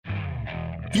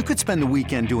You could spend the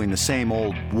weekend doing the same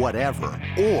old whatever,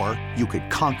 or you could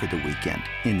conquer the weekend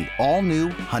in the all-new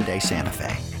Hyundai Santa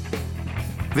Fe.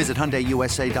 Visit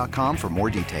HyundaiUSA.com for more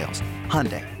details.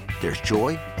 Hyundai, there's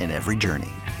joy in every journey.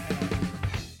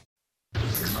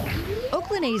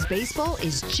 Oakland A's baseball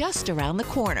is just around the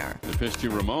corner. The pitch to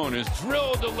Ramon is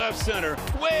drilled to left center,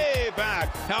 way back.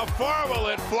 How far will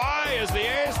it fly as the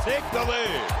A's take the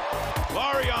lead?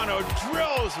 Laureano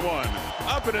drills one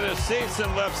up into the seats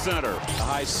in left center. The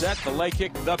high set, the leg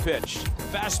kick, the pitch.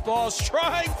 Fastball,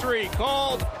 strike three,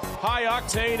 called. High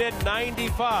octane at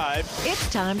 95.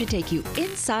 It's time to take you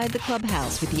inside the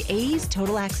clubhouse with the A's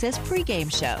Total Access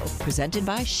pregame show, presented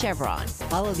by Chevron.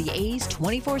 Follow the A's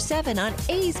 24/7 on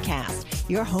A's Cast,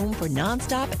 your home for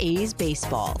nonstop A's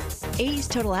baseball. A's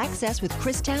Total Access with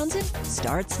Chris Townsend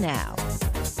starts now.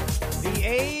 The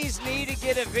A's need to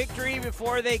get a victory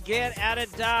before they get out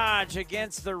of Dodge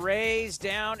against the Rays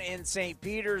down in St.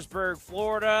 Petersburg,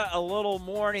 Florida. A little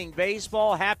morning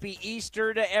baseball. Happy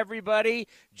Easter to everybody.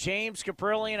 James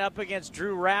Caprillion up against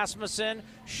Drew Rasmussen.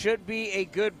 Should be a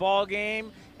good ball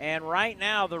game. And right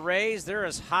now, the Rays, they're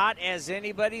as hot as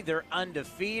anybody. They're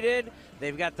undefeated.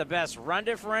 They've got the best run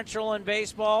differential in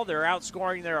baseball. They're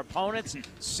outscoring their opponents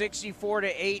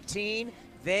 64-18.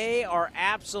 They are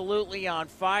absolutely on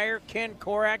fire. Ken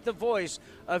Korak, the voice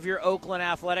of your Oakland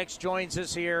Athletics, joins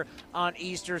us here on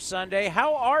Easter Sunday.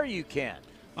 How are you, Ken?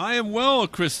 I am well,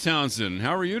 Chris Townsend.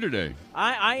 How are you today?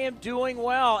 I am doing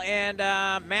well, and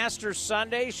Masters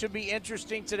Sunday should be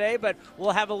interesting today, but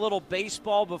we'll have a little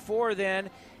baseball before then.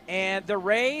 And the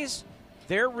Rays,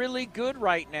 they're really good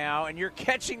right now, and you're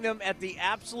catching them at the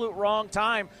absolute wrong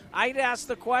time. I'd ask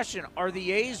the question, are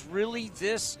the A's really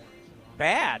this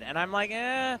bad? And I'm like,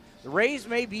 the Rays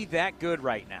may be that good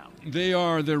right now. They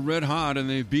are. They're red hot, and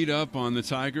they beat up on the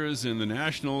Tigers and the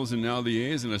Nationals and now the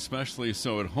A's, and especially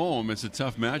so at home. It's a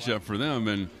tough matchup for them.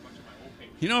 And,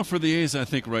 for the A's, I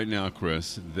think right now,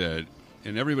 Chris,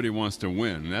 and everybody wants to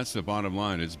win. That's the bottom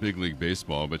line. It's big league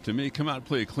baseball. But to me, come out and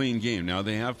play a clean game. Now,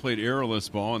 they have played errorless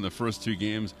ball in the first two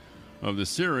games of the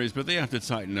series, but they have to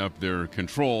tighten up their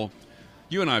control.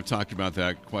 You and I have talked about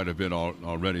that quite a bit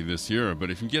already this year. But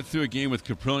if you get through a game with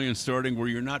Caprillion starting where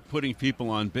you're not putting people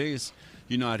on base,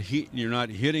 you're not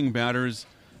hitting batters,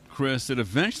 Chris, that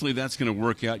eventually that's going to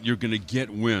work out. You're going to get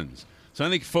wins. So I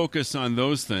think focus on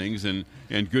those things, and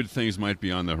good things might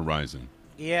be on the horizon.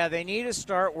 Yeah, they need to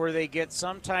start where they get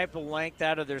some type of length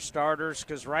out of their starters,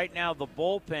 because right now the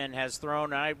bullpen has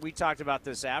thrown, we talked about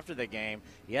this after the game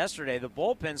yesterday, the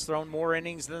bullpen's thrown more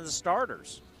innings than the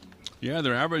starters. Yeah,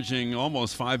 they're averaging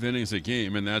almost 5 innings a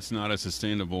game, and that's not a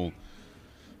sustainable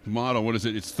model. What is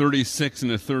it? It's 36 in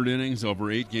the third innings over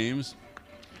 8 games.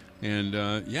 And,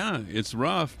 it's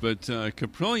rough, but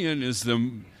Caprillion is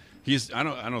I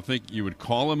don't think you would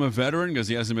call him a veteran because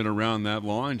he hasn't been around that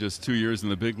long, just 2 years in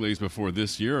the big leagues before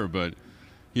this year, but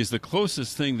he's the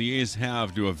closest thing the A's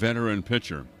have to a veteran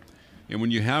pitcher. And when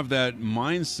you have that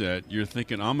mindset, you're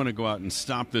thinking, I'm going to go out and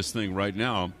stop this thing right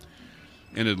now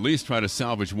and at least try to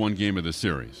salvage one game of the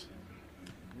series.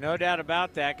 No doubt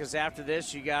about that, because after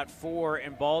this you got 4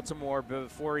 in Baltimore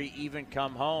before you even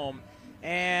come home.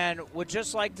 And would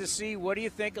just like to see, what do you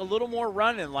think, a little more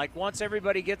running? Like once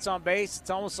everybody gets on base, it's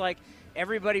almost like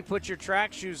everybody put your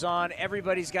track shoes on,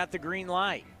 everybody's got the green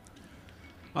light.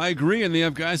 I agree, and they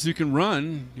have guys who can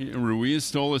run. Ruiz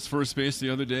stole his first base the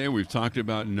other day. We've talked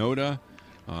about Noda.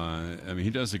 He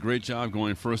does a great job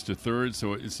going first to third,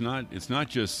 so it's not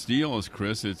just steals,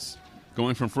 Chris. It's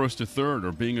going from first to third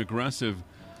or being aggressive.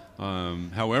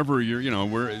 However,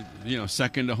 we're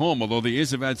second to home, although the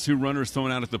A's have had 2 runners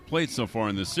thrown out at the plate so far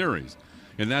in this series.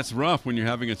 And that's rough when you're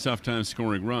having a tough time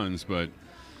scoring runs, but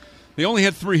they only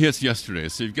had 3 hits yesterday,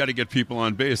 so you've got to get people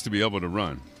on base to be able to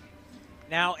run.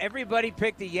 Now, everybody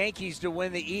picked the Yankees to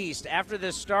win the East. After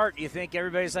this start, you think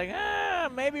everybody's like,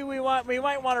 maybe we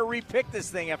might want to repick this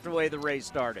thing after the way the Rays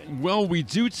started. Well, we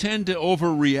do tend to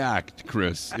overreact,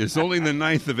 Chris. It's only the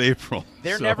 9th of April.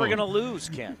 They're never going to lose,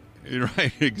 Ken.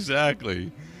 Right,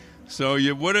 exactly. So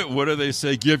what do they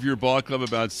say? Give your ball club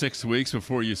about 6 weeks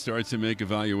before you start to make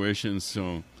evaluations. So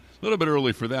a little bit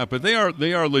early for that, but they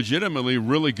are legitimately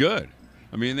really good.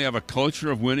 I mean, they have a culture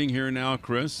of winning here now,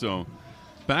 Chris. So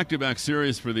back-to-back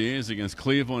series for the A's against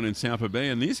Cleveland and Tampa Bay,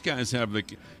 and these guys have the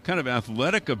kind of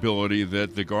athletic ability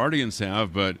that the Guardians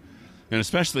have, and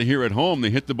especially here at home, they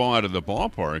hit the ball out of the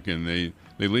ballpark and they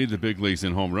lead the big leagues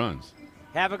in home runs.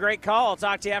 Have a great call. I'll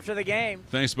talk to you after the game.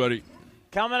 Thanks, buddy.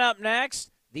 Coming up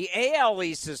next, the AL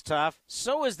East is tough.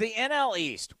 So is the NL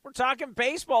East. We're talking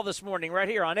baseball this morning right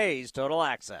here on A's Total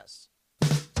Access.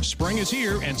 Spring is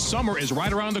here and summer is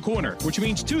right around the corner, which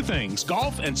means two things: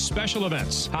 golf and special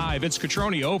events. Hi, Vince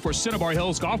Cotroneo for Cinnabar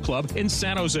Hills Golf Club in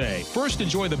San Jose. First,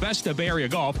 enjoy the best of Bay Area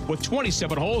golf with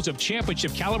 27 holes of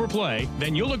championship caliber play.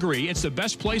 Then you'll agree it's the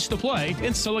best place to play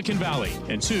in Silicon Valley.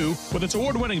 And two, with its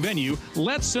award-winning venue,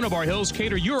 let Cinnabar Hills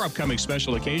cater your upcoming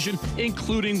special occasion,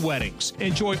 including weddings.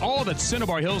 Enjoy all that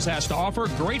Cinnabar Hills has to offer: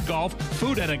 great golf,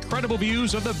 food, and incredible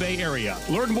views of the Bay Area.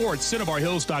 Learn more at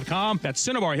CinnabarHills.com. That's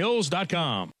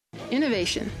CinnabarHills.com.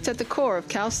 Innovation is at the core of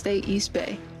Cal State East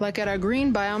Bay, like at our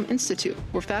Green Biome Institute,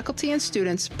 where faculty and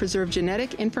students preserve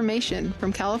genetic information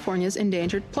from California's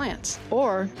endangered plants,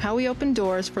 or how we open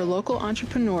doors for local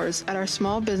entrepreneurs at our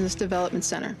Small Business Development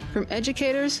Center. From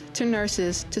educators to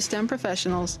nurses to STEM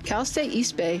professionals, Cal State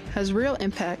East Bay has real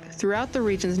impact throughout the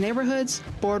region's neighborhoods,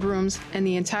 boardrooms, and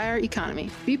the entire economy.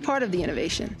 Be part of the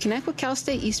innovation. Connect with Cal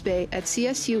State East Bay at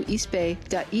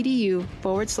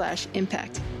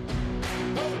csueastbay.edu/impact.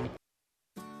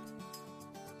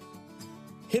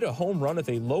 Hit a home run with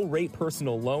a low-rate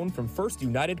personal loan from First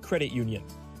United Credit Union.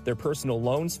 Their personal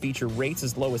loans feature rates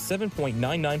as low as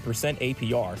 7.99%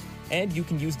 APR, and you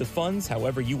can use the funds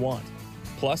however you want.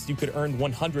 Plus, you could earn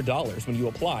 $100 when you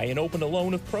apply and open a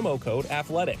loan with promo code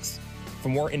ATHLETICS. For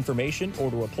more information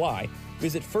or to apply,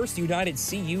 visit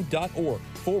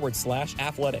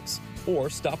firstunitedcu.org/athletics or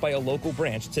stop by a local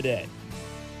branch today.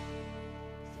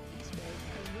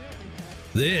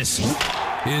 This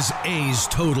is A's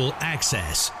Total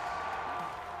Access.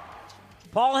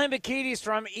 Paul Hembekides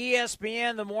from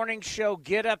ESPN, the morning show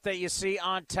Get Up that you see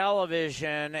on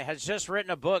television, has just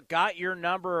written a book, Got Your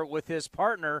Number, with his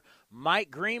partner, Mike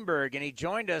Greenberg, and he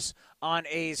joined us on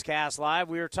A's Cast Live.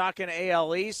 We were talking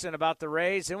AL East and about the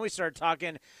Rays, and we started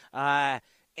talking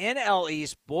NL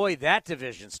East. Boy, that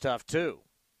division's tough, too.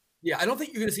 Yeah, I don't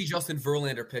think you're going to see Justin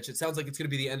Verlander pitch. It sounds like it's going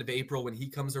to be the end of April when he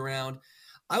comes around.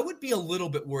 I would be a little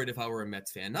bit worried if I were a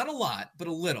Mets fan. Not a lot, but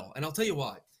a little. And I'll tell you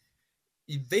why.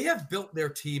 They have built their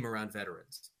team around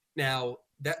veterans. Now,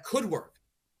 that could work.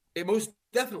 It most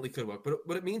definitely could work. But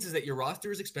what it means is that your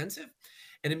roster is expensive,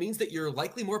 and it means that you're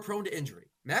likely more prone to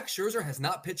injury. Max Scherzer has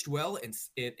not pitched well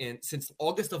since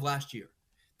August of last year.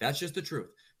 That's just the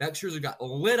truth. Max Scherzer got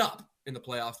lit up in the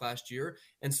playoffs last year,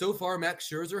 and so far Max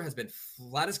Scherzer has been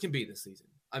flat as can be this season.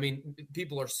 I mean,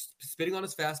 people are spitting on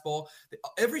his fastball.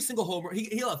 Every single home run,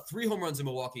 he'll have 3 home runs in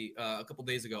Milwaukee a couple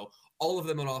days ago, all of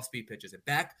them on off-speed pitches, and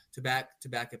back-to-back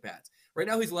at bats. Right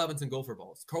now, he's 11th in gopher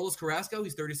balls. Carlos Carrasco,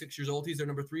 he's 36 years old. He's their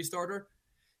number 3 starter.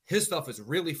 His stuff is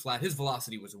really flat. His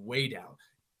velocity was way down.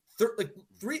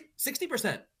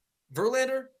 60%.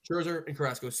 Verlander, Scherzer, and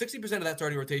Carrasco, 60% of that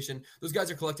starting rotation, those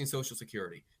guys are collecting Social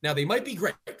Security. Now, they might be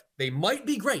great.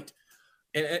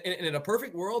 And in a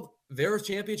perfect world, their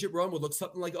championship run would look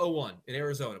something like 0-1 in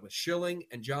Arizona with Schilling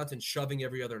and Johnson shoving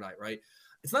every other night, right?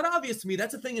 It's not obvious to me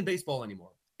that's a thing in baseball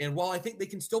anymore. And while I think they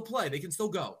can still play, they can still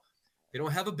go. They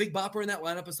don't have a big bopper in that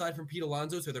lineup aside from Pete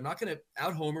Alonso, so they're not going to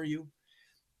out-homer you.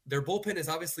 Their bullpen is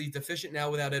obviously deficient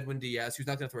now without Edwin Diaz, who's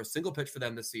not going to throw a single pitch for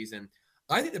them this season.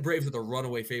 I think the Braves are the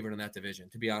runaway favorite in that division,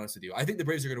 to be honest with you. I think the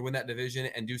Braves are going to win that division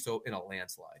and do so in a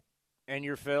landslide. And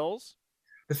your Phils?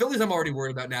 The Phillies I'm already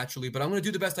worried about naturally, but I'm going to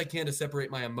do the best I can to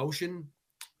separate my emotion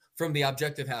from the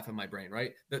objective half of my brain,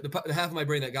 right? The half of my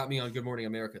brain that got me on Good Morning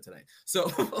America today. So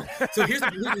here's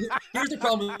the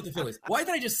problem with the Phillies. Why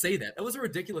did I just say that? That was a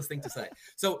ridiculous thing to say.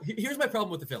 So here's my problem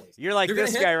with the Phillies. You're like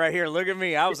this guy right here. Look at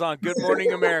me. I was on Good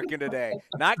Morning America today.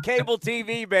 Not cable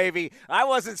TV, baby. I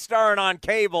wasn't starring on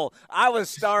cable. I was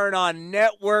starring on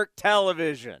network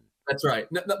television. That's right.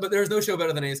 No, but there's no show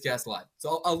better than A's Cast Live.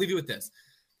 So I'll leave you with this.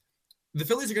 The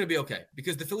Phillies are going to be okay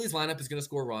because the Phillies lineup is going to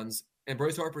score runs, and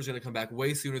Bryce Harper is going to come back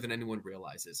way sooner than anyone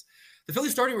realizes. The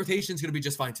Phillies starting rotation is going to be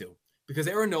just fine too because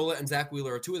Aaron Nola and Zach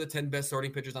Wheeler are 2 of the 10 best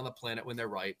starting pitchers on the planet when they're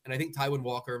right. And I think Taijuan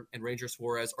Walker and Ranger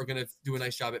Suarez are going to do a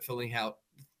nice job at filling out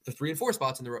the 3 and 4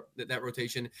 spots in that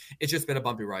rotation. It's just been a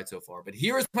bumpy ride so far. But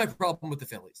here is my problem with the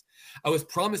Phillies. I was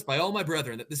promised by all my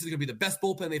brethren that this is going to be the best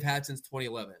bullpen they've had since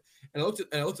 2011. And I looked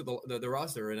at the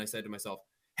roster and I said to myself,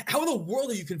 how in the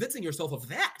world are you convincing yourself of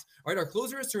that? All right, our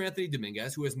closer is Sir Anthony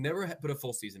Dominguez, who has never put a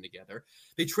full season together.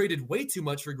 They traded way too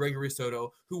much for Gregory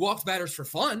Soto, who walks batters for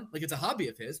fun, like it's a hobby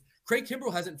of his. Craig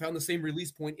Kimbrell hasn't found the same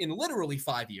release point in literally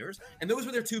 5 years, and those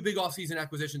were their 2 big offseason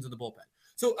acquisitions in the bullpen.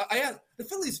 So I asked, the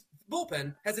Phillies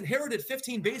bullpen has inherited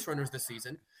 15 base runners this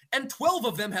season, and 12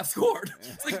 of them have scored.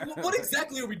 It's like, what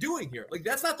exactly are we doing here? Like,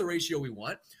 that's not the ratio we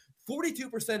want.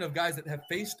 42% of guys that have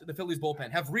faced the Phillies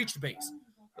bullpen have reached base.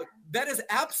 That is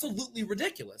absolutely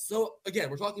ridiculous. So, again,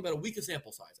 we're talking about a week of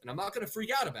sample size, and I'm not going to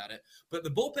freak out about it, but the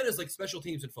bullpen is like special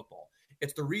teams in football.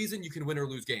 It's the reason you can win or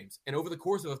lose games. And over the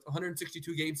course of a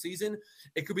 162-game season,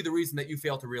 it could be the reason that you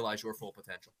fail to realize your full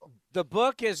potential. The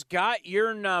book has got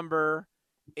your number.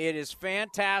 It is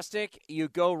fantastic. You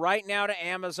go right now to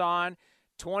Amazon,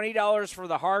 $20 for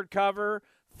the hardcover,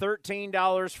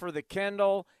 $13 for the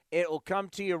Kindle. It will come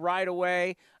to you right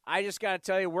away. I just got to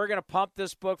tell you, we're going to pump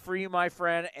this book for you, my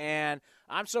friend, and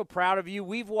I'm so proud of you.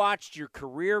 We've watched your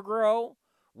career grow.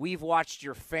 We've watched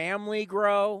your family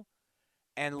grow,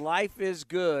 and life is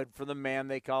good for the man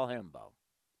they call Himbo.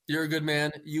 You're a good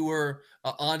man. You were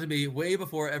on to me way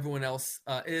before everyone else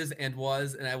is and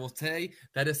was, and I will say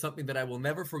that is something that I will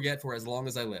never forget for as long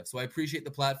as I live. So I appreciate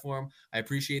the platform. I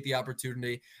appreciate the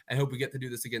opportunity. I hope we get to do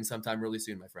this again sometime really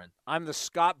soon, my friend. I'm the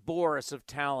Scott Boras of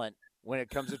talent when it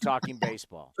comes to talking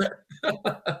baseball.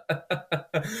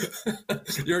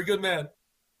 You're a good man.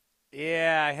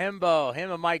 Yeah, Himbo,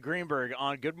 him and Mike Greenberg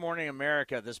on Good Morning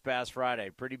America this past Friday.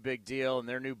 Pretty big deal. And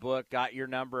their new book, Got Your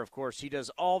Number. Of course, he does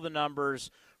all the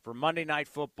numbers for Monday Night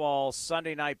Football,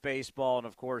 Sunday Night Baseball, and,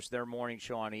 of course, their morning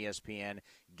show on ESPN,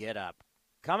 Get Up.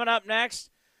 Coming up next,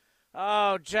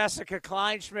 Jessica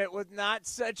Kleinschmidt with not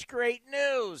such great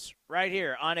news right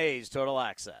here on A's Total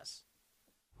Access.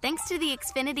 Thanks to the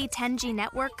Xfinity 10G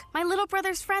network, my little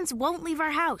brother's friends won't leave our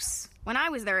house. When I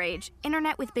was their age,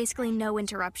 internet with basically no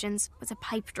interruptions was a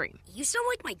pipe dream. You sound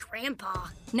like my grandpa.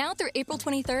 Now through April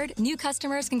 23rd, new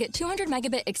customers can get 200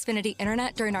 megabit Xfinity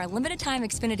internet during our limited time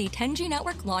Xfinity 10G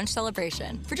network launch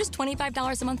celebration for just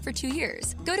 $25 a month for 2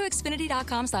 years. Go to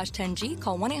Xfinity.com/10G,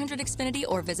 call 1-800-XFINITY,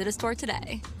 or visit a store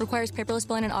today. Requires paperless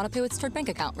billing and autopay with stored bank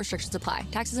account. Restrictions apply.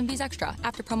 Taxes and fees extra.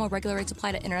 After promo, regular rates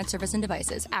apply to internet service and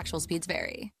devices. Actual speeds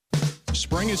vary.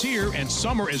 Spring is here and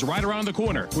summer is right around the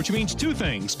corner, which means two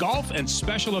things: golf and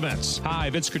special events. Hi,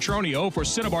 Vince Cotroneo for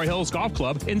Cinnabar Hills Golf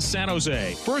Club in San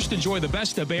Jose. First, enjoy the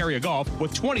best of Bay Area golf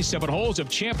with 27 holes of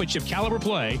championship caliber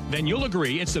play. Then you'll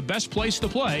agree it's the best place to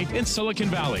play in Silicon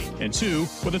Valley. And two,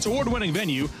 with its award-winning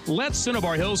venue, let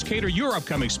Cinnabar Hills cater your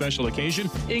upcoming special occasion,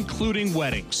 including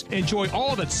weddings. Enjoy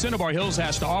all that Cinnabar Hills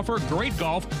has to offer: great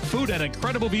golf, food, and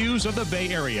incredible views of the Bay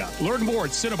Area. Learn more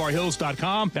at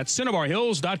CinnabarHills.com. That's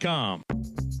CinnabarHills.com.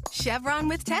 Chevron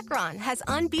with Techron has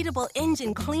unbeatable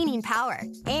engine cleaning power,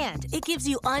 and it gives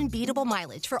you unbeatable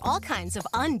mileage for all kinds of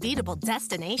unbeatable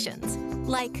destinations,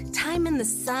 like time in the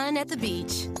sun at the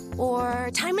beach,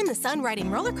 or time in the sun riding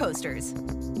roller coasters,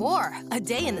 or a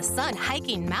day in the sun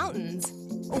hiking mountains.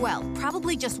 Well,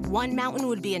 probably just one mountain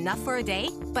would be enough for a day,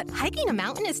 but hiking a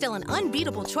mountain is still an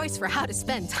unbeatable choice for how to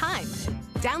spend time.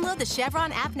 Download the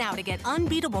Chevron app now to get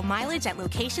unbeatable mileage at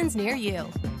locations near you.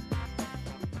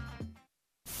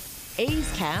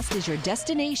 A's Cast is your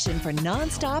destination for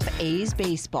nonstop A's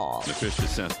baseball. The pitch to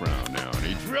Seth Brown now, and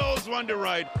he drills one to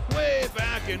right, way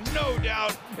back, and no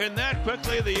doubt. And that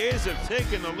quickly, the A's have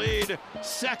taken the lead.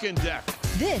 Second deck.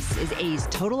 This is A's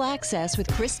Total Access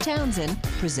with Chris Townsend,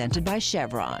 presented by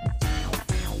Chevron.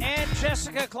 And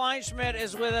Jessica Kleinschmidt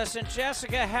is with us. And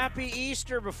Jessica, happy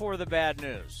Easter before the bad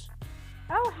news.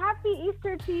 Oh, happy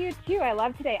Easter to you, too. I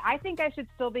love today. I think I should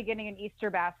still be getting an Easter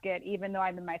basket, even though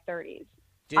I'm in my 30s.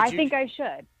 I think I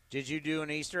should. Did you do an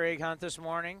Easter egg hunt this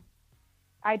morning?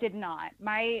 I did not.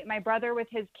 My brother with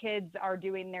his kids are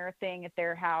doing their thing at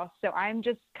their house, so I'm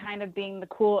just kind of being the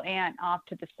cool aunt off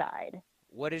to the side.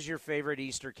 What is your favorite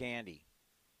Easter candy?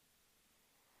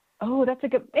 Oh, that's a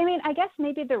good – I mean, I guess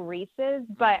maybe the Reese's,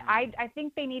 but I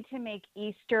think they need to make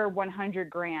Easter 100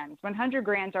 grands. 100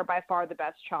 grands are by far the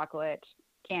best chocolate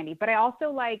candy. But I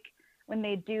also like when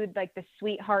they do, like, the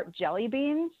Sweetheart jelly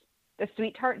beans. The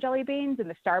Sweet Tart jelly beans and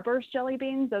the Starburst jelly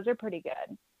beans, those are pretty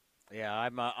good. Yeah,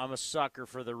 I'm a sucker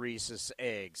for the Reese's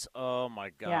eggs. Oh, my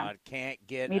God. Yeah. Can't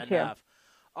get Me enough. Too.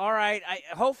 All right.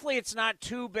 Hopefully it's not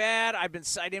too bad. I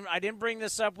didn't bring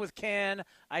this up with Ken.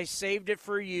 I saved it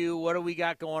for you. What do we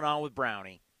got going on with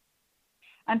Brownie?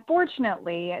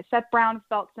 Unfortunately, Seth Brown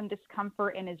felt some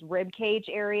discomfort in his rib cage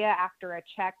area after a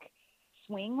check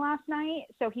swing last night.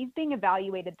 So he's being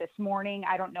evaluated this morning.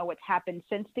 I don't know what's happened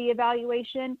since the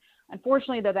evaluation.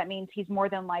 Unfortunately, though, that means he's more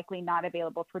than likely not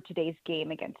available for today's game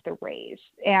against the Rays.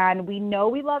 And we know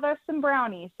we love us some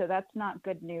Brownies, so that's not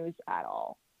good news at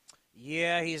all.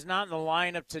 Yeah, he's not in the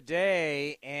lineup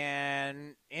today,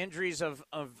 and injuries of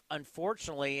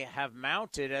unfortunately have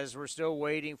mounted as we're still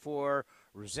waiting for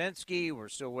Ruzinski. We're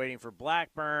still waiting for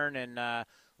Blackburn, and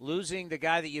losing the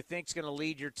guy that you think is going to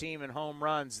lead your team in home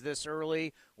runs this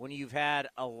early when you've had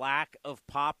a lack of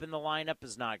pop in the lineup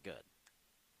is not good.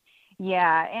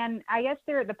 Yeah, and I guess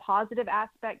the positive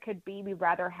aspect could be we'd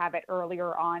rather have it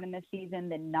earlier on in the season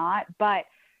than not. But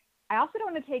I also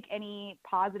don't want to take any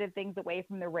positive things away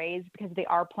from the Rays because they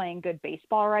are playing good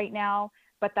baseball right now.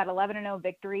 But that 11-0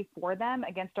 victory for them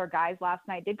against our guys last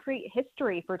night did create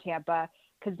history for Tampa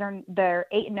because their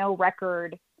 8-0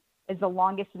 record is the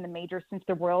longest in the majors since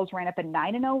the Royals ran up a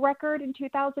 9-0 record in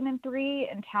 2003.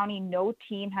 And Townie, no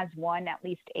team has won at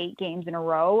least 8 games in a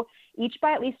row, each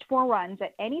by at least 4 runs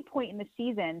at any point in the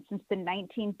season since the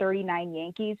 1939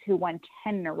 Yankees, who won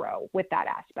 10 in a row with that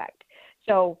aspect.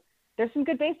 So there's some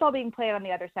good baseball being played on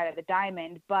the other side of the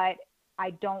diamond, but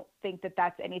I don't think that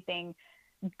that's anything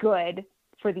good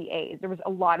for the A's. There was a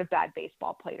lot of bad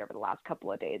baseball played over the last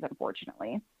couple of days,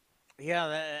 unfortunately.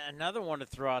 Yeah, another one to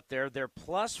throw out there. Their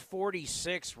plus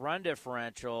 46 run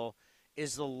differential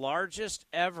is the largest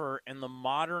ever in the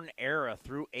modern era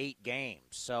through 8 games.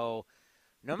 So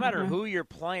no matter who you're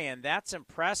playing, that's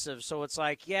impressive. So it's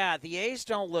like, yeah, the A's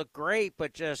don't look great,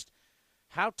 but just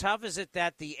how tough is it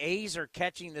that the A's are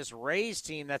catching this Rays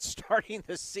team that's starting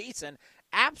the season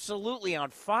absolutely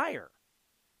on fire?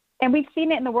 And we've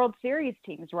seen it in the World Series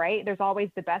teams, right? There's always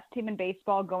the best team in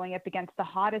baseball going up against the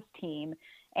hottest team.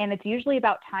 And it's usually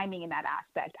about timing in that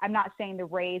aspect. I'm not saying the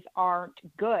Rays aren't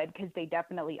good because they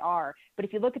definitely are. But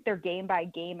if you look at their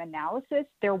game-by-game analysis,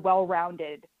 they're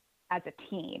well-rounded as a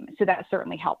team. So that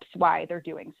certainly helps why they're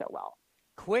doing so well.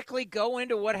 Quickly go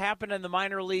into what happened in the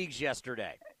minor leagues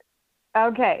yesterday.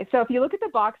 Okay, so if you look at the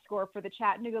box score for the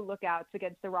Chattanooga Lookouts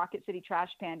against the Rocket City Trash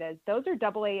Pandas, those are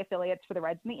AA affiliates for the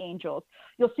Reds and the Angels.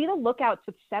 You'll see the Lookouts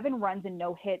with 7 runs and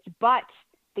no hits, but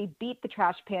they beat the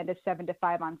Trash Pandas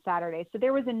 7-5 on Saturday. So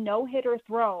there was a no-hitter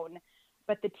thrown,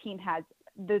 but the team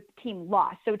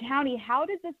lost. So Townie, how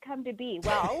does this come to be?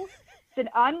 Well, it's an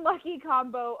unlucky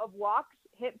combo of walks,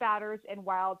 hit batters, and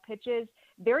wild pitches.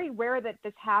 Very rare that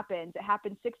this happens. It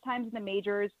happened 6 times in the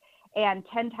majors and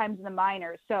 10 times in the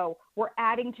minors. So we're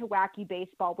adding to wacky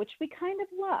baseball, which we kind of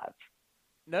love.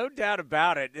 No doubt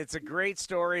about it. It's a great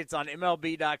story. It's on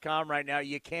MLB.com right now.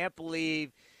 You can't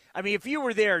believe – I mean, if you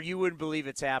were there, you wouldn't believe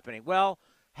it's happening. Well,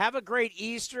 have a great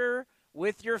Easter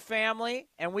with your family,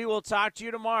 and we will talk to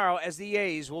you tomorrow as the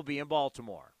A's will be in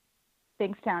Baltimore.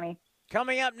 Thanks, Townie.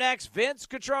 Coming up next, Vince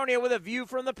Cotroneo with a view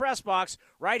from the press box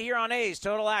right here on A's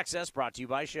Total Access, brought to you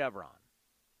by Chevron.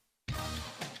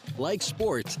 Like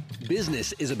sports,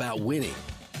 business is about winning.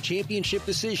 Championship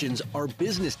decisions are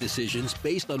business decisions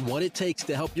based on what it takes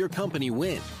to help your company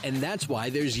win. And that's why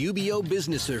there's UBO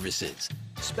Business Services,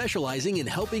 specializing in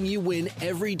helping you win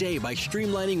every day by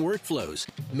streamlining workflows,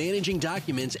 managing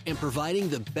documents, and providing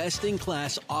the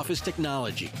best-in-class office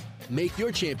technology. Make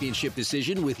your championship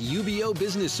decision with UBO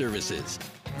Business Services.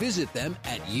 Visit them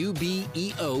at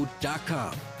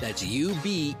ubeo.com. That's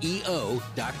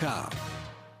ubeo.com.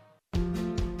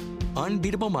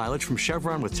 Unbeatable mileage from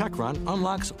Chevron with Techron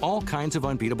unlocks all kinds of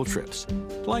unbeatable trips,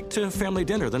 like to family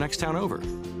dinner the next town over,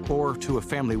 or to a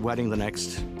family wedding the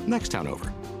next town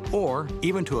over, or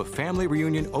even to a family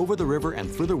reunion over the river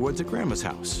and through the woods at Grandma's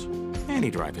house.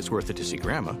 Any drive is worth it to see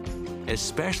Grandma,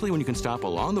 especially when you can stop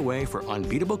along the way for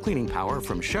unbeatable cleaning power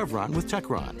from Chevron with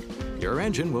Techron. Your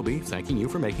engine will be thanking you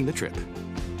for making the trip.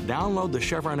 Download the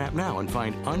Chevron app now and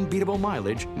find unbeatable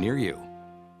mileage near you.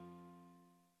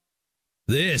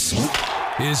 This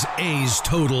is A's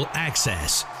Total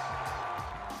Access.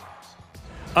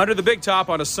 Under the big top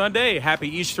on a Sunday, happy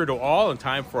Easter to all, and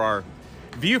time for our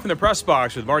view from the press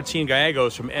box with Martin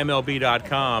Gallegos from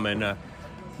MLB.com. And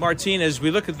Martin, as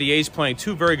we look at the A's playing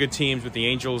 2 very good teams with the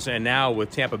Angels and now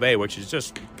with Tampa Bay, which is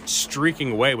just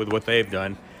streaking away with what they've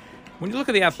done, when you look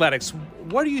at the Athletics,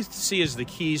 what do you see as the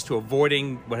keys to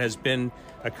avoiding what has been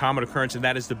a common occurrence, and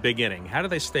that is the big inning? How do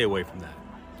they stay away from that?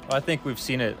 Well, I think we've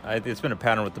seen it. It's been a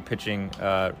pattern with the pitching,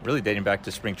 really dating back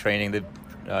to spring training. They've,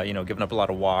 given up a lot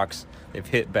of walks. They've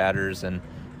hit batters, and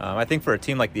I think for a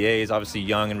team like the A's, obviously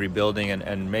young and rebuilding,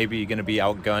 and maybe going to be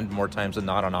outgunned more times than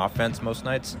not on offense most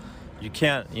nights, you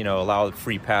can't, allow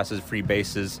free passes, free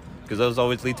bases, because those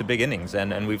always lead to big innings,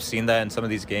 and we've seen that in some of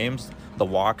these games. The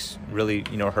walks really,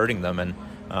 hurting them, and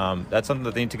that's something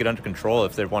that they need to get under control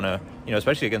if they want to,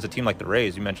 especially against a team like the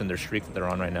Rays. You mentioned their streak that they're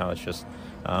on right now. It's just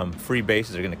free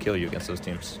bases are going to kill you against those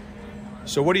teams.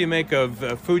 So what do you make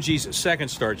of Fuji's second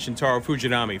start, Shintaro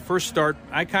Fujinami? First start,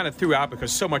 I kind of threw out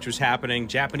because so much was happening.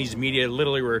 Japanese media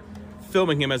literally were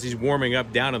filming him as he's warming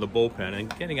up down in the bullpen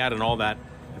and getting out and all that,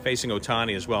 and facing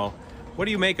Ohtani as well. What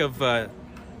do you make of the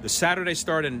Saturday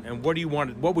start, and what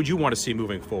would you want to see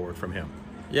moving forward from him?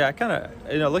 Yeah, I kind of,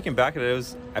 looking back at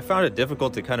it, I found it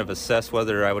difficult to kind of assess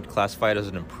whether I would classify it as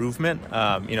an improvement.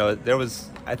 I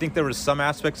think there was some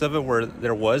aspects of it where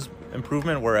there was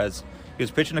improvement, whereas he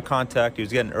was pitching to contact, he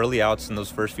was getting early outs in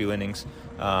those first few innings.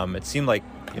 It seemed like,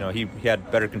 he had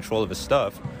better control of his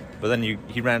stuff. But then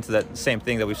he ran into that same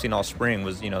thing that we've seen all spring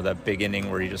was, that big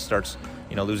inning where he just starts,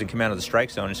 losing command of the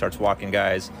strike zone and starts walking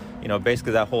guys.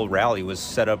 Basically that whole rally was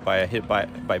set up by a hit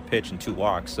by pitch and 2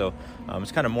 walks. So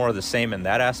it's kind of more of the same in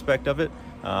that aspect of it.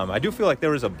 I do feel like there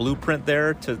was a blueprint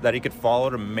there that he could follow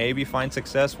to maybe find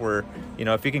success where,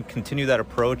 if he can continue that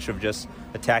approach of just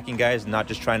attacking guys, not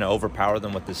just trying to overpower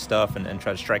them with this stuff and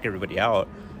try to strike everybody out,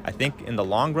 I think in the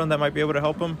long run that might be able to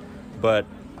help him. But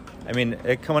I mean,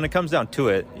 when it comes down to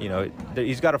it,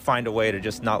 he's got to find a way to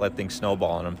just not let things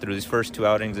snowball on him. Through these first 2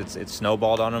 outings, it's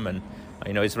snowballed on him, and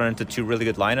he's run into 2 really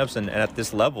good lineups. And at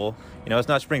this level, it's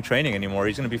not spring training anymore.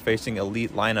 He's going to be facing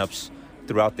elite lineups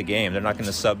throughout the game. They're not going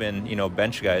to sub in,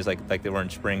 bench guys like they were in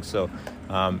spring. So,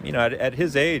 at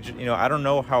his age, I don't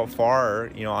know how far,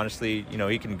 honestly,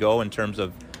 he can go in terms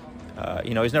of,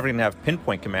 he's never going to have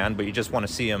pinpoint command, but you just want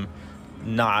to see him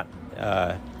not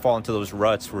fall into those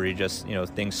ruts where he just,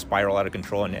 things spiral out of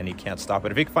control and he can't stop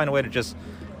it. If he can find a way to just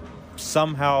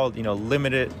somehow,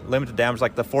 limit the damage,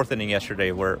 like the 4th inning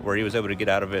yesterday where he was able to get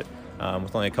out of it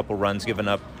with only a couple runs given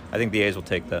up, I think the A's will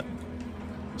take that.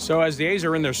 So as the A's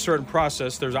are in their certain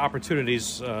process, there's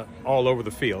opportunities all over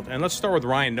the field. And let's start with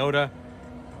Ryan Noda,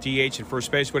 DH and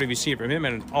first base. What have you seen from him?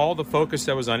 And all the focus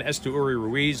that was on Esteury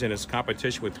Ruiz and his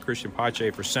competition with Christian Pache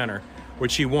for center,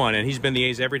 which he won. And he's been the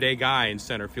A's everyday guy in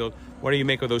center field. What do you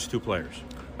make of those 2 players?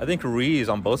 I think Ruiz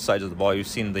on both sides of the ball, you've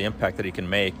seen the impact that he can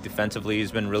make. Defensively,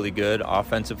 he's been really good.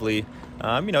 Offensively,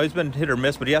 he's been hit or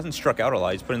miss, but he hasn't struck out a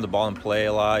lot. He's putting the ball in play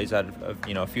a lot. He's had,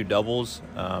 a few doubles.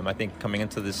 I think coming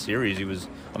into this series, he was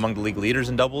among the league leaders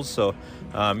in doubles. So,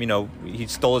 he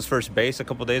stole his first base a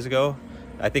couple days ago.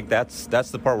 I think that's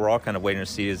the part we're all kind of waiting to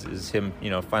see is him,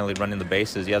 finally running the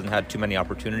bases. He hasn't had too many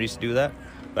opportunities to do that.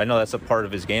 But I know that's a part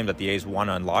of his game that the A's want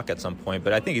to unlock at some point.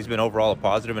 But I think he's been overall a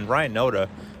positive. And Ryan Noda,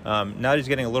 now that he's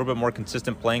getting a little bit more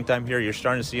consistent playing time here, you're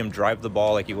starting to see him drive the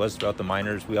ball like he was throughout the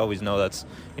minors. We always know that's,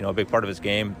 a big part of his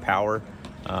game, power.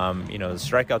 The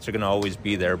strikeouts are going to always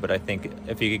be there. But I think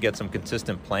if he could get some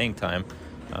consistent playing time,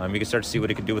 you can start to see what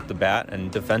he can do with the bat.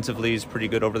 And defensively, he's pretty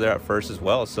good over there at first as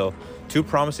well. So 2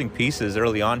 promising pieces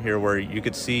early on here where you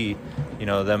could see,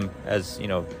 them as,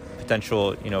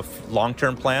 potential,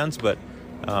 long-term plans. But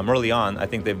early on, I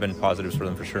think they've been positives for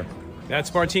them for sure.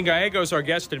 That's Martin Gallegos, our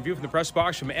guest, and View from the Press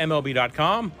Box from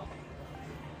MLB.com.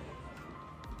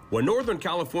 When Northern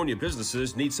California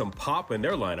businesses need some pop in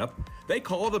their lineup, they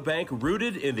call the bank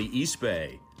rooted in the East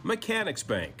Bay. Mechanics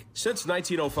Bank. Since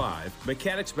 1905,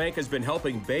 Mechanics Bank has been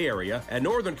helping Bay Area and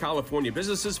Northern California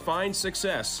businesses find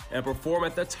success and perform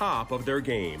at the top of their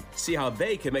game. See how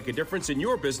they can make a difference in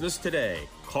your business today.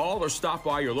 Call or stop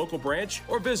by your local branch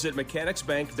or visit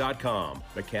mechanicsbank.com.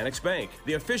 Mechanics Bank,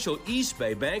 the official East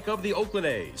Bay bank of the Oakland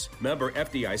A's. Member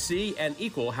FDIC and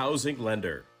equal housing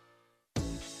lender.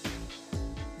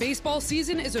 Baseball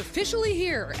season is officially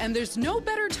here, and there's no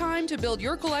better time to build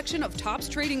your collection of Topps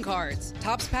trading cards.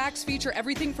 Topps packs feature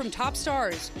everything from top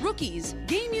stars, rookies,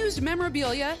 game-used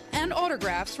memorabilia, and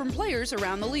autographs from players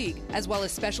around the league, as well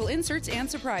as special inserts and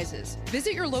surprises.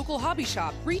 Visit your local hobby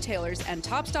shop, retailers, and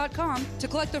Topps.com to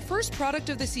collect the first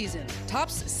product of the season,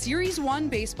 Topps Series 1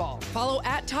 Baseball. Follow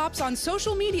 @Topps on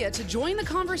social media to join the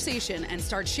conversation and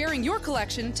start sharing your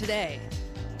collection today.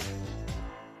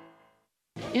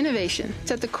 Innovation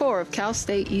is at the core of Cal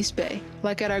State East Bay,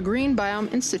 like at our Green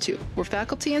Biome Institute, where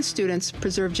faculty and students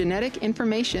preserve genetic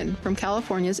information from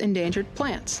California's endangered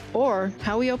plants, or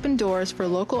how we open doors for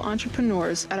local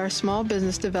entrepreneurs at our Small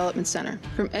Business Development Center.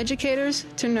 From educators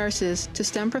to nurses to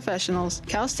STEM professionals,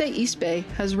 Cal State East Bay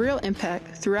has real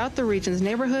impact throughout the region's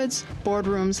neighborhoods,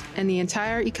 boardrooms, and the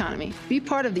entire economy. Be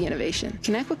part of the innovation.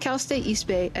 Connect with Cal State East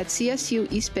Bay at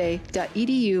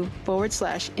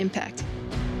csueastbay.edu/impact.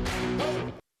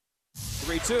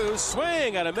 3-2,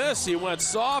 swing and a miss. He went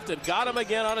soft and got him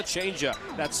again on a changeup.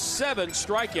 That's 7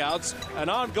 strikeouts, an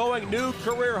ongoing new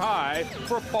career high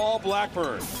for Paul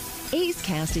Blackburn. A's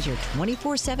Cast is your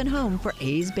 24/7 home for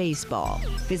A's baseball.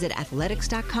 Visit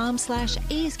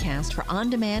athletics.com/A's Cast for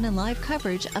on-demand and live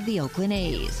coverage of the Oakland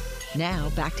A's.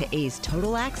 Now back to A's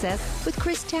Total Access with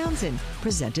Chris Townsend,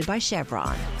 presented by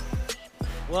Chevron.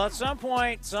 Well, at some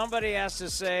point, somebody has to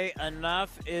say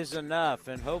enough is enough,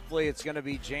 and hopefully it's going to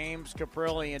be James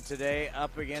Caprillion today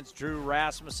up against Drew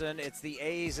Rasmussen. It's the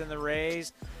A's and the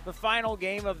Rays, the final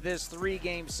game of this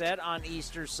 3-game set on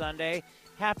Easter Sunday.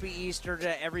 Happy Easter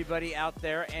to everybody out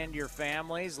there and your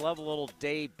families. Love a little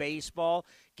day baseball.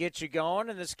 Get you going,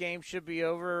 and this game should be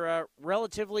over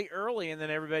relatively early, and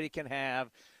then everybody can have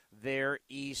their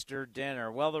Easter dinner.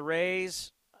 Well, the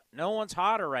Rays, no one's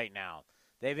hotter right now.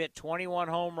 They've hit 21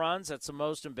 home runs. That's the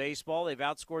most in baseball. They've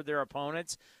outscored their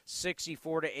opponents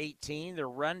 64-18. Their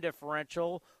run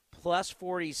differential plus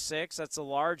 46. That's the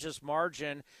largest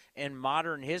margin in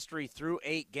modern history through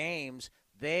 8 games.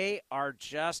 They are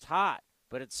just hot.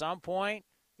 But at some point,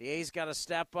 the A's got to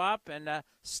step up and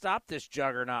stop this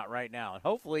juggernaut right now. And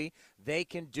hopefully they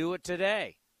can do it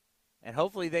today. And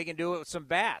hopefully they can do it with some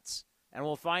bats. And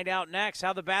we'll find out next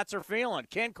how the bats are feeling.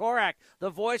 Ken Korak, the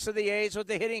voice of the A's with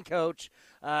the hitting coach,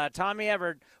 Tommy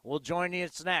Everett, will join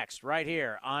us next right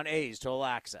here on A's Total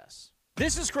Access.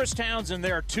 This is Chris Townsend.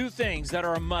 There are 2 things that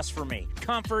are a must for me: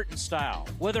 comfort and style.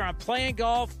 Whether I'm playing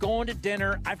golf, going to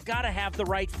dinner, I've got to have the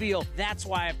right feel. That's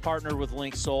why I've partnered with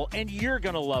Linksole, and you're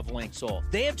going to love Linksole.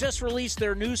 They have just released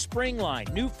their new spring line,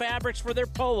 new fabrics for their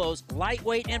polos,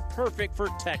 lightweight and perfect for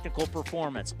technical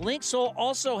performance. Linksole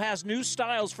also has new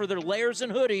styles for their layers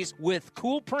and hoodies with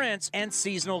cool prints and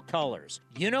seasonal colors.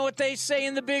 You know what they say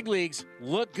in the big leagues: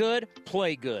 look good,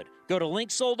 play good. Go to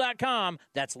linksole.com.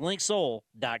 That's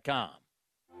linksole.com.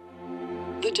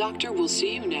 The doctor will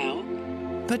see you now.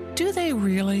 But do they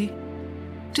really?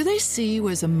 Do they see you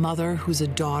as a mother who's a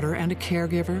daughter and a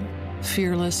caregiver?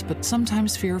 Fearless, but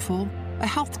sometimes fearful? A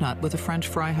health nut with a French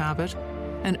fry habit?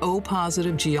 An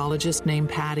O-positive geologist named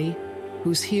Patty,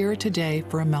 who's here today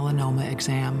for a melanoma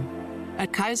exam?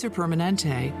 At Kaiser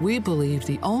Permanente, we believe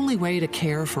the only way to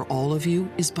care for all of you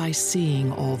is by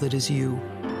seeing all that is you.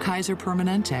 Kaiser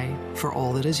Permanente, for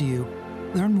all that is you.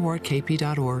 Learn more at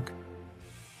kp.org.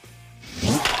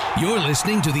 You're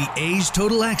listening to the A's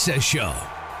Total Access Show.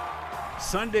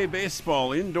 Sunday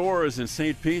baseball indoors in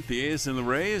St. Pete, the A's and the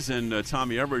Rays, and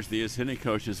Tommy Everett, the A's hitting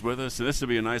coach, is with us. So this would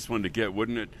be a nice one to get,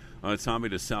 wouldn't it, Tommy,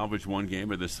 to salvage one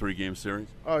game of this 3-game series?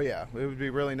 Oh, yeah. It would be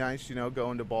really nice,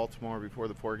 going to Baltimore before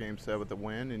the 4-game set with a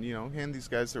win and, hand these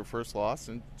guys their first loss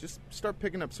and just start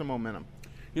picking up some momentum.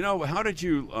 How did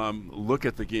you look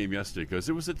at the game yesterday? Because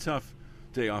it was a tough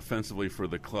day offensively for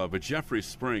the club, but Jeffrey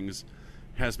Springs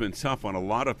has been tough on a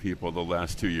lot of people the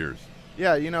last 2 years.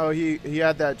 Yeah, he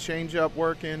had that changeup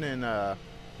working, and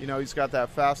he's got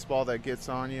that fastball that gets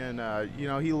on you, and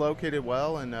he located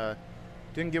well and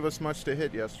didn't give us much to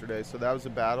hit yesterday. So that was a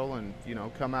battle, and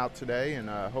come out today, and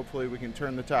hopefully we can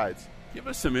turn the tides. Give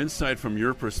us some insight from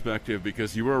your perspective,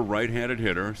 because you were a right-handed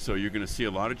hitter, so you're going to see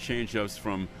a lot of changeups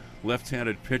from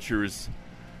left-handed pitchers.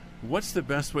 What's the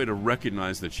best way to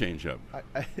recognize the changeup?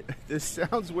 This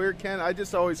sounds weird, Ken. I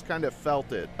just always kind of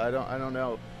felt it. I don't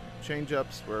know.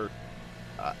 Changeups were.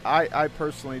 I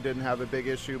personally didn't have a big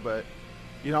issue, but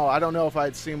I don't know if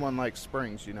I'd seen one like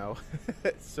Springs.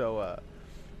 So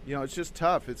it's just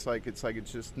tough. It's like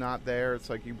it's just not there. It's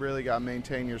like you really got to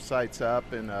maintain your sights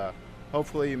up, and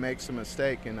hopefully you make some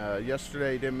mistake. And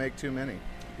yesterday he didn't make too many.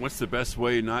 What's the best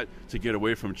way not to get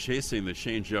away from chasing the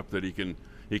changeup that he can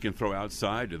throw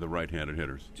outside to the right-handed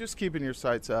hitters? Just keeping your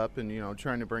sights up and,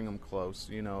 trying to bring them close.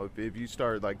 If you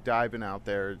start, diving out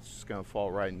there, it's just going to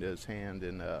fall right into his hand.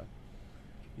 And,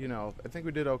 I think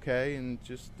we did okay and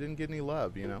just didn't get any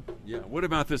love, Yeah. What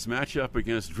about this matchup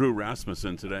against Drew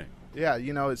Rasmussen today? Yeah,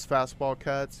 his fastball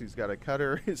cuts. He's got a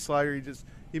cutter, his slider.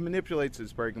 He manipulates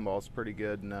his breaking balls pretty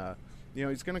good. And,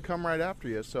 he's going to come right after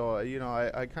you. So,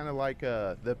 I kind of like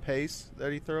the pace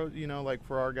that he throws,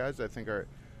 for our guys. I think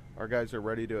our guys are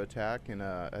ready to attack, and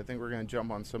I think we're going to jump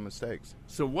on some mistakes.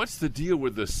 So what's the deal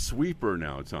with the sweeper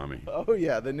now, Tommy? Oh,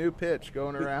 yeah, the new pitch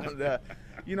going around.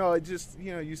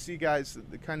 You see guys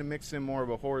kind of mix in more of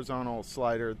a horizontal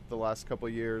slider the last couple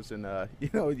of years, and,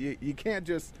 you can't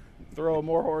just throw a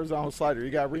more horizontal slider.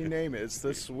 You got to rename it. It's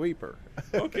the sweeper.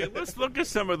 Okay, let's look at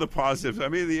some of the positives. I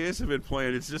mean, the A's have been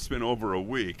playing. It's just been over a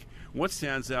week. What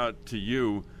stands out to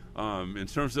you in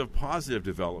terms of positive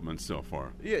development so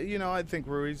far? Yeah, I think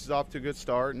Ruiz is off to a good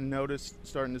start, and Notice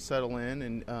starting to settle in.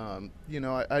 And,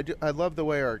 I love the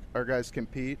way our guys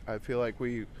compete. I feel like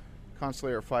we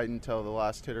constantly are fighting until the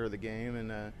last hitter of the game.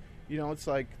 And, it's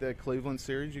like the Cleveland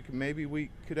series. We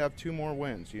could have 2 more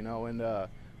wins, and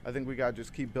I think we got to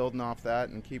just keep building off that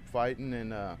and keep fighting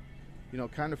and,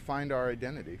 kind of find our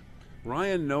identity.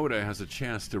 Ryan Noda has a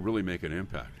chance to really make an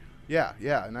impact. Yeah,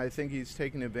 and I think he's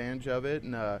taking advantage of it,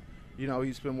 and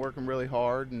he's been working really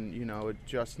hard and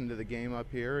adjusting to the game up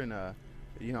here, and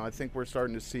I think we're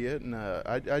starting to see it, and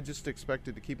I just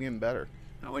expected to keep getting better.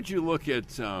 How would you look at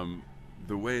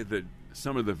the way that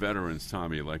some of the veterans,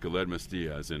 Tommy, like Aledmus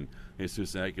Diaz and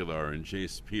Jesus Aguilar and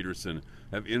Jace Peterson,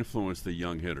 have influenced the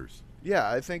young hitters? Yeah,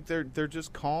 I think they're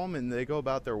just calm and they go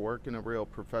about their work in a real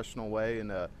professional way,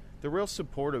 and they're real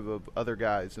supportive of other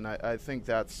guys, and I think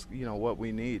that's what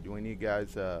we need. We need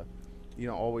guys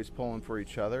always pulling for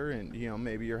each other, and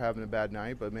maybe you're having a bad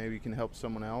night, but maybe you can help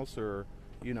someone else, or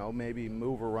maybe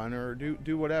move a runner or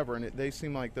do whatever. And they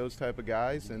seem like those type of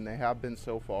guys, and they have been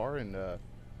so far. And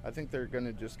I think they're going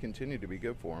to just continue to be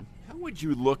good for them. How would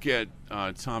you look at,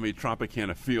 Tommy,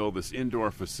 Tropicana Field, this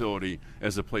indoor facility,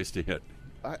 as a place to hit?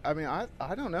 I mean,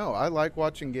 I don't know. I like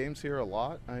watching games here a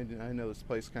lot. I know this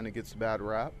place kind of gets a bad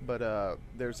rap, but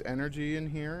there's energy in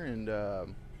here, and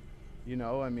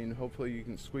I mean, hopefully you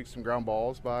can squeak some ground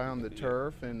balls by on the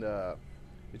turf, and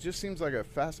it just seems like a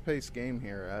fast-paced game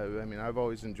here. I mean, I've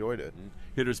always enjoyed it.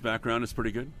 Hitter's background is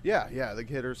pretty good? Yeah, the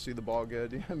hitters see the ball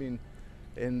good. I mean,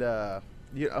 and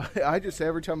I just,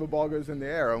 every time a ball goes in the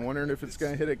air, I'm wondering if it's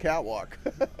going to hit a catwalk.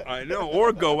 I know,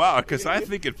 or go out, because I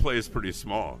think it plays pretty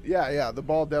small. Yeah, the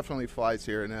ball definitely flies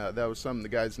here, and that was something the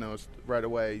guys noticed right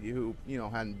away who,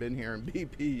 hadn't been here in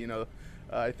BP,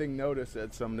 I think Noda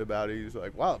said something about it. He's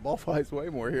like, wow, the ball flies way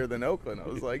more here than Oakland. I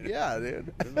was like, yeah,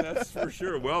 dude. That's for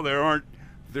sure. Well,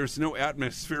 there's no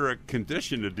atmospheric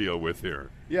condition to deal with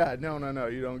here. Yeah, no.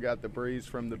 You don't got the breeze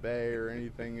from the bay or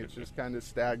anything. It's just kind of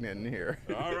stagnant in here.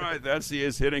 All right, that's the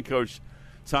A's hitting coach,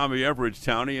 Tommy Everidge,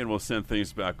 Townie, and we'll send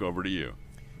things back over to you.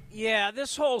 Yeah,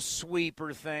 this whole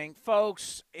sweeper thing,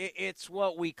 folks, it's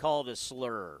what we call a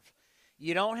slurve.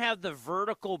 You don't have the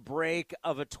vertical break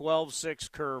of a 12-6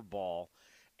 curveball,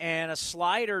 and a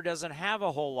slider doesn't have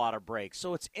a whole lot of break.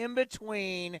 So it's in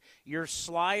between your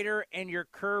slider and your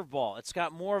curveball. It's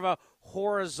got more of a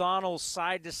horizontal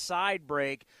side-to-side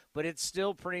break, but it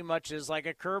still pretty much is like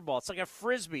a curveball. It's like a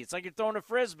frisbee. It's like you're throwing a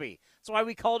frisbee. That's why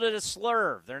we called it a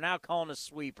slurve. They're now calling it a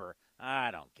sweeper. I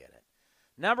don't get it.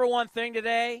 Number one thing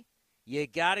today, you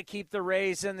got to keep the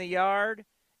Rays in the yard,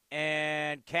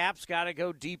 and Cap's got to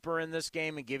go deeper in this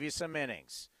game and give you some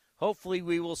innings. Hopefully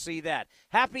we will see that.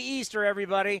 Happy Easter,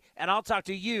 everybody, and I'll talk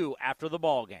to you after the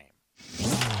ball game.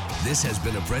 This has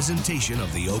been a presentation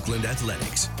of the Oakland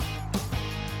Athletics.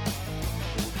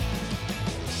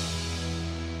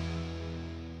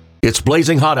 It's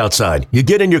blazing hot outside. You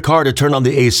get in your car to turn on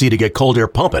the AC to get cold air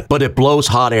pumping, but it blows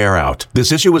hot air out.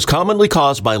 This issue is commonly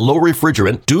caused by low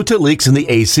refrigerant due to leaks in the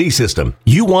AC system.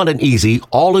 You want an easy,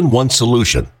 all-in-one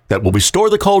solution that will restore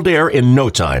the cold air in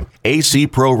no time. AC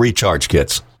Pro Recharge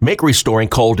Kits make restoring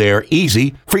cold air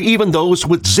easy for even those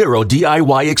with zero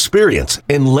DIY experience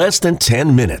in less than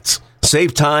 10 minutes.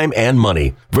 Save time and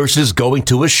money versus going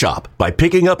to a shop by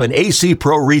picking up an AC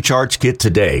Pro Recharge Kit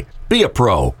today. Be a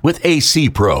pro with AC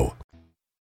Pro.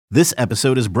 This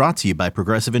episode is brought to you by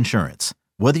Progressive Insurance.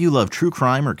 Whether you love true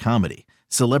crime or comedy,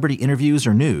 celebrity interviews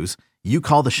or news, you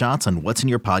call the shots on what's in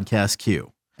your podcast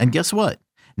queue. And guess what?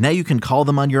 Now you can call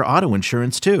them on your auto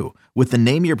insurance too with the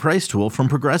Name Your Price tool from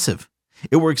Progressive.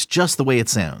 It works just the way it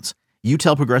sounds. You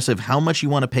tell Progressive how much you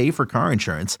want to pay for car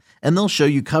insurance, and they'll show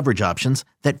you coverage options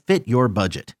that fit your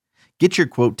budget. Get your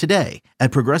quote today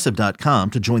at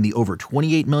Progressive.com to join the over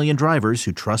 28 million drivers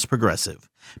who trust Progressive.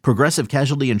 Progressive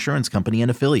Casualty Insurance Company and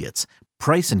Affiliates.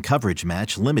 Price and coverage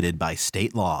match limited by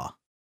state law.